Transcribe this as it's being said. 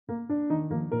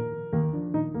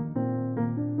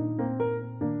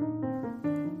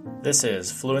This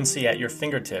is Fluency at Your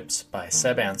Fingertips by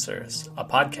Seb Answers, a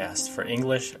podcast for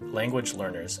English language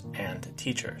learners and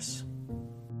teachers.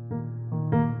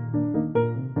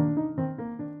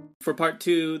 For part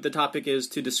 2, the topic is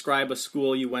to describe a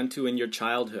school you went to in your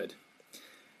childhood.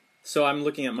 So I'm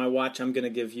looking at my watch. I'm going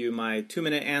to give you my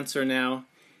 2-minute answer now.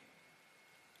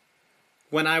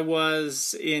 When I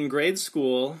was in grade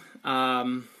school,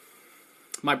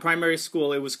 my primary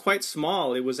school, it was quite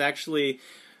small. It was actually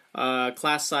a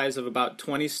class size of about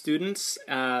 20 students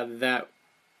that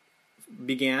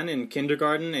began in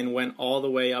kindergarten and went all the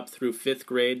way up through 5th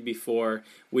grade before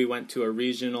we went to a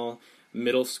regional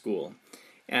middle school.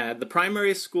 The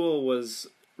primary school was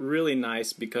really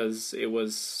nice because it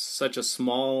was such a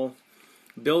small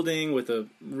building with a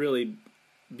really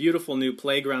beautiful new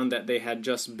playground that they had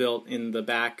just built in the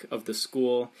back of the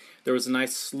school. There was a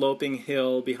nice sloping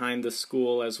hill behind the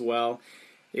school as well.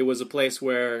 It was a place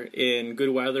where in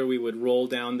good weather we would roll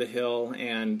down the hill,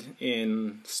 and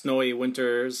in snowy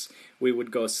winters we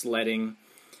would go sledding.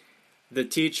 The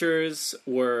teachers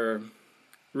were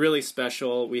really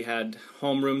special. We had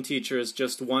homeroom teachers,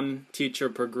 just one teacher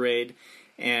per grade,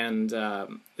 and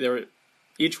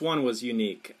each one was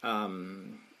unique.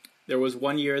 There was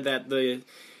one year that the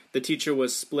teacher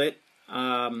was split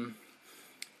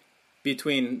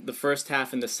between the first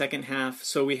half and the second half.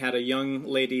 So we had a young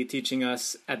lady teaching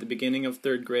us at the beginning of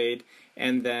 3rd grade,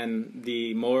 and then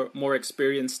the more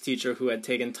experienced teacher who had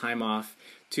taken time off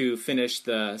to finish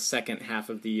the second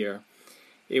half of the year.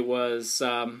 It was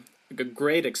a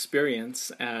great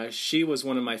experience. She was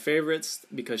one of my favorites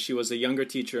because she was a younger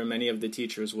teacher, and many of the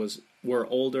teachers were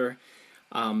older.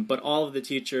 But all of the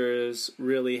teachers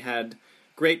really had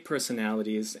great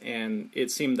personalities, and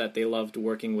it seemed that they loved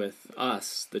working with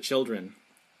us, the children.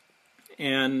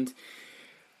 And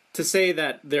to say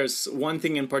that there's one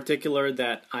thing in particular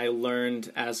that I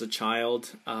learned as a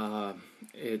child,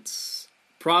 it's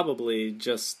probably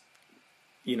just,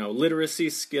 literacy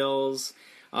skills,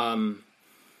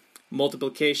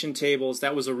 multiplication tables.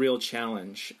 That was a real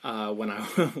challenge. When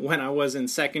I was in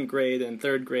 2nd grade and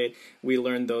 3rd grade, we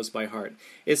learned those by heart.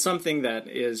 It's something that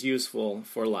is useful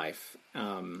for life.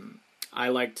 I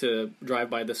like to drive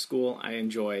by the school. I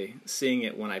enjoy seeing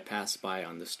it when I pass by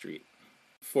on the street.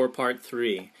 For part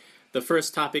 3, the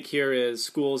first topic here is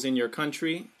schools in your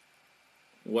country.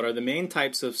 What are the main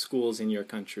types of schools in your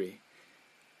country?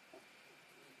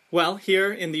 Well,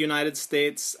 here in the United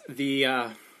States,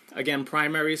 again,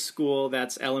 primary school,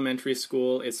 that's elementary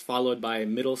school, is followed by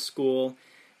middle school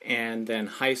and then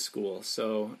high school.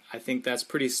 So I think that's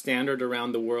pretty standard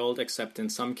around the world, except in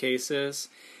some cases.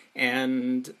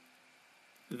 And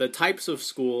the types of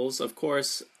schools, of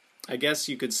course, I guess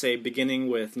you could say beginning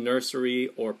with nursery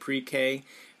or pre-K,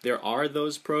 there are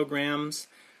those programs.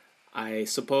 I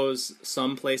suppose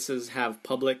some places have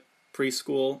public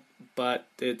preschool, but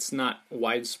it's not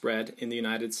widespread in the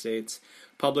United States.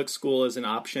 Public school is an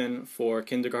option for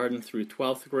kindergarten through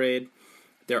 12th grade.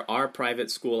 There are private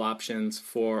school options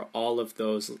for all of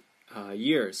those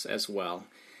years as well.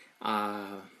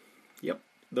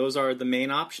 Those are the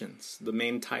main options, the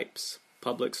main types: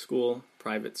 public school,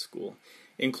 private school,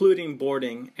 including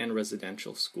boarding and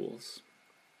residential schools.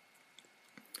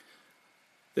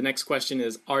 The next question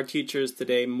is, are teachers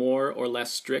today more or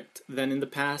less strict than in the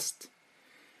past?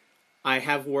 I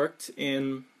have worked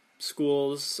in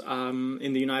schools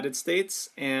in the United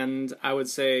States, and I would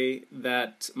say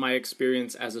that my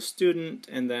experience as a student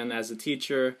and then as a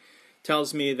teacher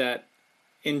tells me that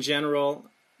in general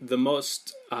the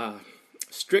most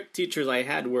strict teachers I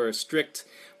had were strict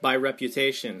by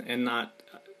reputation and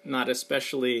not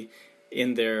especially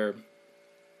in their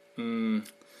in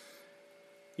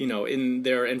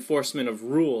their enforcement of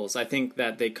rules. I think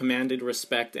that they commanded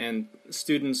respect, and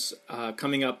students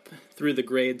coming up through the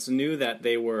grades knew that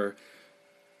they were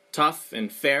tough and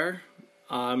fair.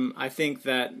 I think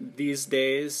that these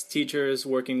days, teachers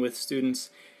working with students,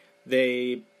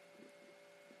 they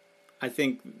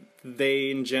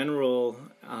in general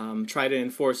try to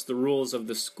enforce the rules of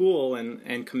the school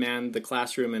and command the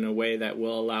classroom in a way that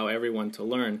will allow everyone to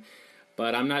learn.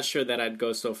 But I'm not sure that I'd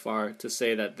go so far to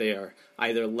say that they are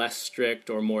either less strict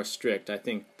or more strict. I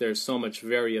think there's so much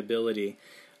variability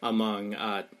among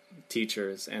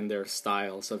teachers and their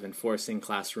styles of enforcing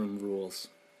classroom rules.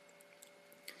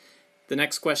 The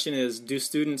next question is, do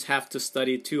students have to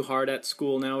study too hard at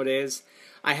school nowadays?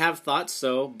 I have thought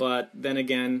so, but then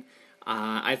again,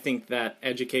 I think that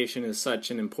education is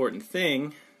such an important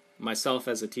thing, myself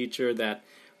as a teacher, that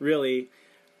really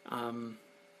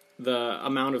the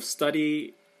amount of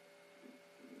study,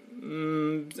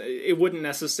 it wouldn't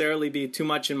necessarily be too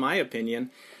much in my opinion.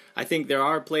 I think there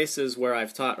are places where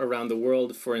I've taught around the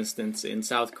world, for instance, in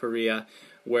South Korea,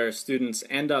 where students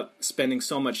end up spending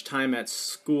so much time at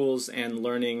schools and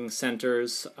learning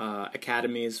centers,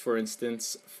 academies, for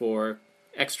instance, for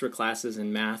extra classes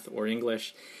in math or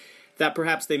English, that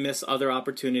perhaps they miss other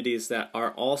opportunities that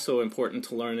are also important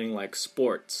to learning, like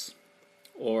sports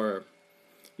or,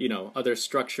 other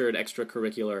structured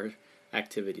extracurricular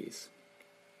activities.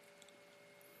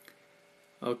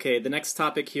 Okay, the next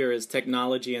topic here is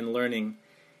technology and learning.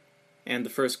 And the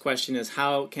first question is,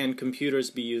 how can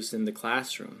computers be used in the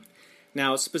classroom?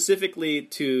 Now, specifically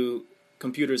to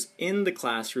computers in the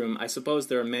classroom, I suppose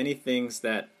there are many things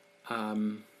that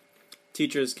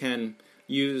teachers can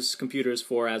use computers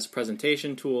for as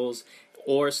presentation tools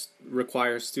or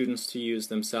require students to use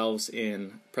themselves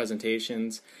in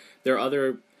presentations. There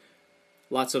are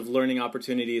lots of learning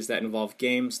opportunities that involve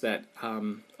games that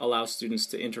allow students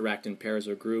to interact in pairs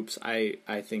or groups. I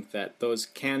think that those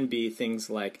can be things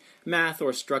like math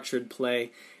or structured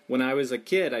play. When I was a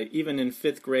kid, even in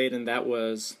 5th grade, and that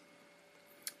was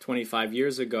 25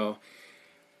 years ago,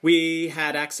 we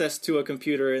had access to a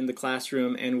computer in the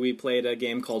classroom, and we played a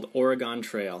game called Oregon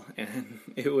Trail. And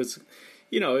it was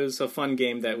a fun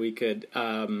game that we could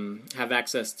have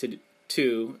access to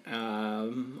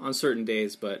on certain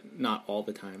days, but not all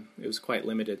the time. It was quite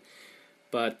limited.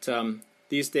 But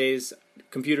these days,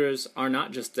 computers are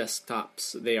not just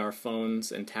desktops. They are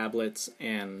phones and tablets,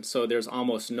 and so there's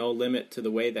almost no limit to the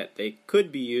way that they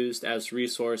could be used as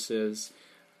resources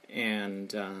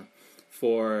and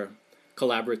for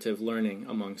collaborative learning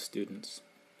among students.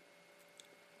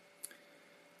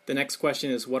 The next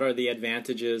question is, what are the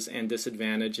advantages and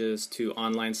disadvantages to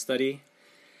online study?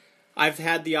 I've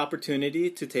had the opportunity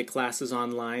to take classes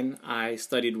online. I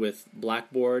studied with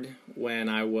Blackboard when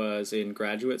I was in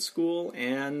graduate school,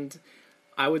 and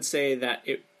I would say that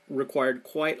it required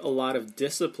quite a lot of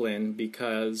discipline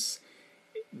because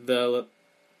the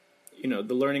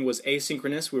learning was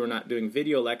asynchronous. We were not doing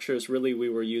video lectures. Really, we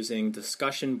were using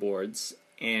discussion boards,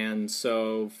 and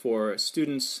so for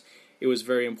students, it was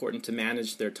very important to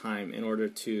manage their time in order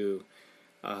to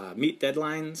meet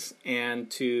deadlines and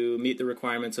to meet the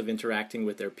requirements of interacting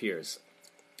with their peers.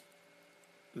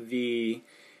 The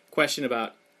question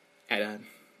about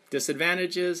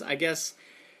disadvantages, I guess,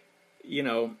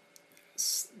 the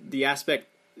aspect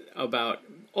about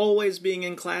always being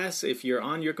in class. If you're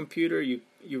on your computer,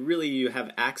 you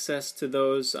have access to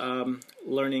those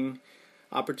learning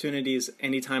opportunities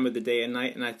any time of the day and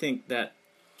night, and I think that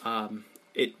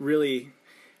it really,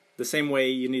 the same way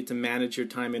you need to manage your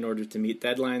time in order to meet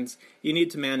deadlines, you need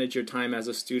to manage your time as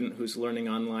a student who's learning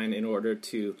online in order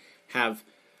to have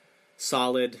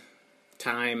solid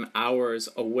time, hours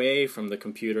away from the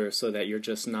computer so that you're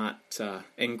just not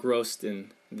engrossed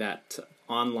in that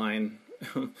online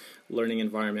learning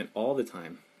environment all the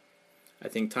time. I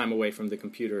think time away from the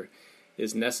computer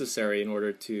is necessary in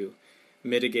order to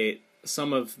mitigate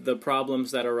some of the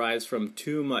problems that arise from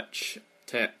too much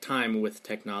time with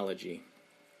technology.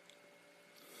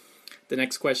 The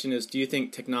next question is, do you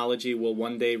think technology will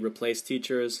one day replace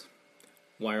teachers?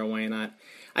 Why or why not?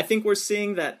 I think we're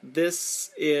seeing that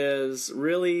this is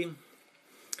really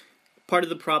part of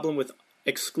the problem with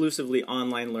exclusively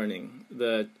online learning.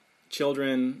 The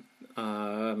children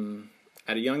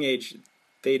at a young age,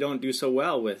 they don't do so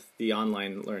well with the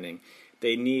online learning.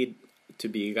 They need to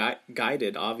be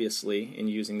guided, obviously, in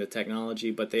using the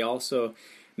technology, but they also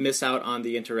miss out on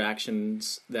the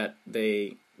interactions that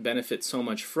they benefit so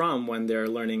much from when they're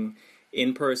learning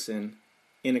in person,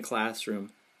 in a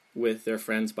classroom, with their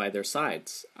friends by their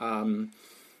sides.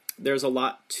 There's a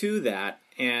lot to that,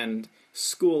 and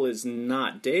school is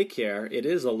not daycare. It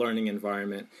is a learning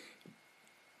environment.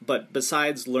 But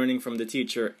besides learning from the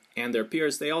teacher and their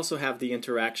peers, they also have the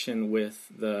interaction with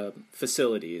the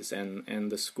facilities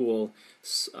and the school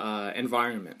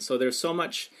environment. So there's so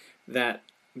much that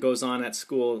goes on at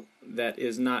school that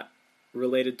is not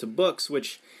related to books,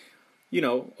 which,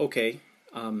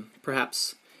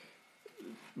 perhaps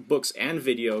books and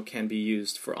video can be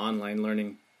used for online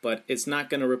learning, but it's not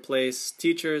going to replace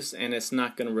teachers, and it's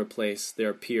not going to replace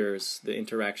their peers, the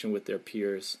interaction with their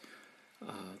peers,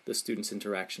 the students'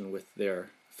 interaction with their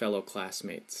fellow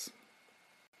classmates.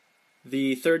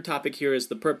 The third topic here is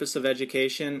the purpose of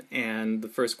education, and the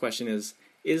first question is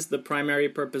the primary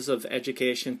purpose of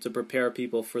education to prepare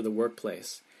people for the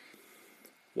workplace?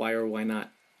 Why or why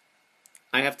not?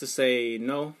 I have to say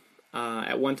no.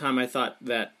 At one time I thought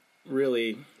that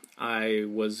really I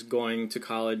was going to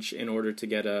college in order to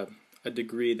get a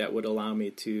degree that would allow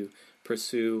me to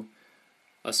pursue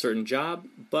a certain job,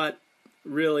 but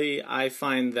really I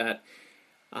find that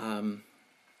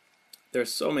there are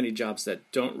so many jobs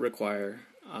that don't require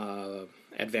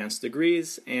advanced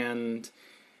degrees, and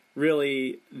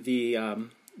really the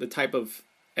type of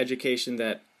education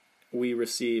that we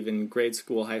receive in grade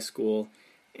school, high school,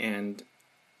 and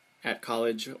at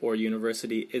college or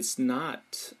university, it's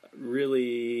not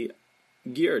really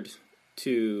geared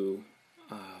to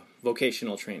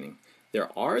vocational training.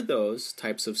 There are those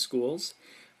types of schools,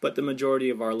 but the majority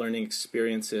of our learning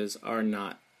experiences are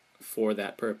not for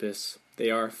that purpose.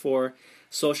 They are for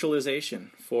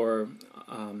socialization, for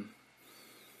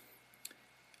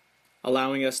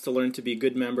allowing us to learn to be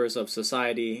good members of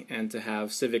society and to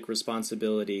have civic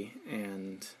responsibility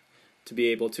and to be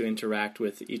able to interact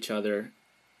with each other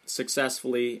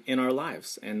successfully in our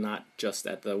lives and not just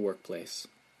at the workplace.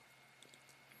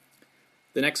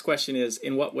 The next question is,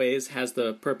 in what ways has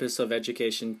the purpose of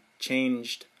education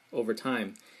changed over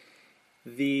time?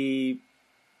 The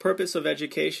purpose of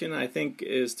education, I think,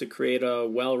 is to create a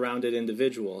well-rounded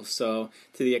individual. So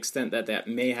to the extent that that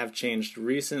may have changed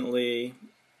recently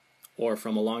or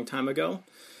from a long time ago,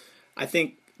 I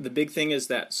think the big thing is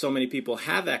that so many people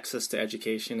have access to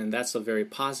education, and that's a very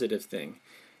positive thing.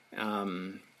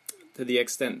 To the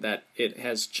extent that it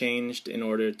has changed in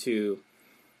order to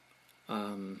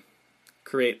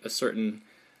create a certain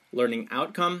learning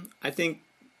outcome, I think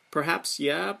perhaps,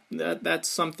 yeah, that's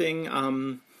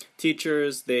something.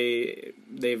 Teachers,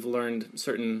 they've learned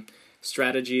certain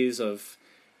strategies of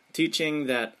teaching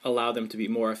that allow them to be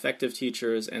more effective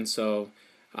teachers, and so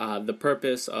the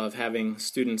purpose of having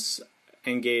students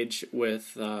engage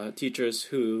with teachers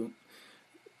who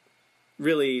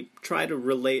really try to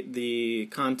relate the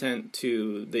content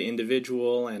to the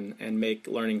individual and make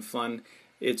learning fun,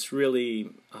 it's really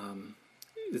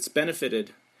it's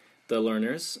benefited the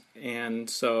learners. And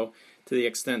so to the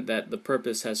extent that the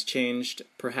purpose has changed,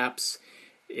 perhaps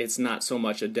it's not so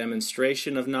much a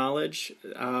demonstration of knowledge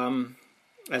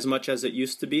as much as it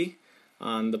used to be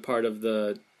on the part of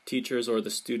the teachers or the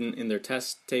student in their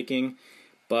test taking,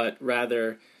 but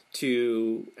rather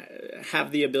to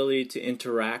have the ability to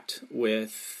interact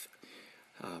with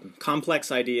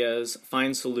complex ideas,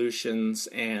 find solutions,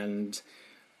 and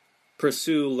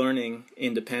pursue learning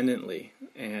independently.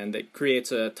 And it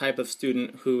creates a type of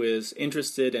student who is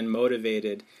interested and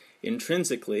motivated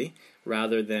intrinsically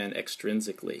rather than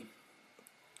extrinsically.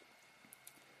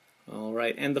 All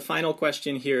right, and the final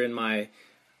question here in my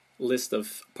list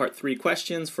of Part 3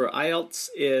 questions for IELTS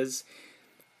is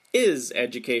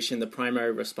education the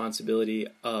primary responsibility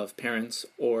of parents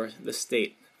or the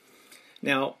state?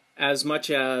 Now, as much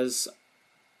as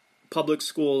public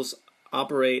schools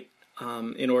operate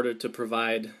in order to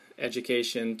provide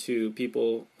education to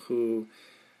people who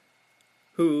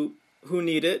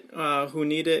need it,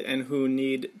 and who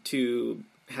need to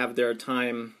have their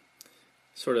time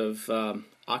sort of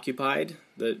occupied,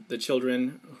 the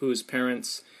children whose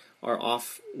parents are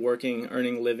off working,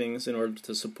 earning livings in order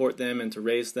to support them and to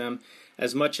raise them,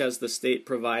 as much as the state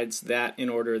provides that in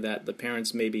order that the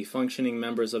parents may be functioning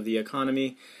members of the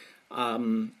economy.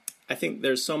 I think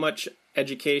there's so much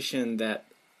education that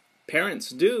parents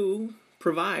do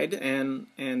provide, and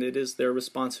it is their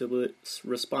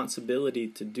responsibility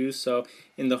to do so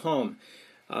in the home,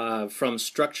 from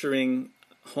structuring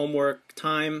homework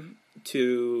time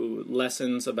to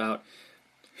lessons about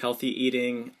healthy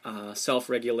eating,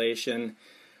 self-regulation,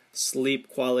 sleep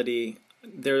quality.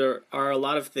 There are a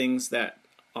lot of things that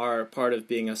are part of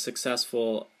being a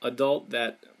successful adult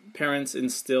that parents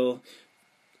instill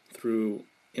through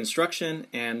instruction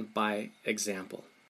and by example.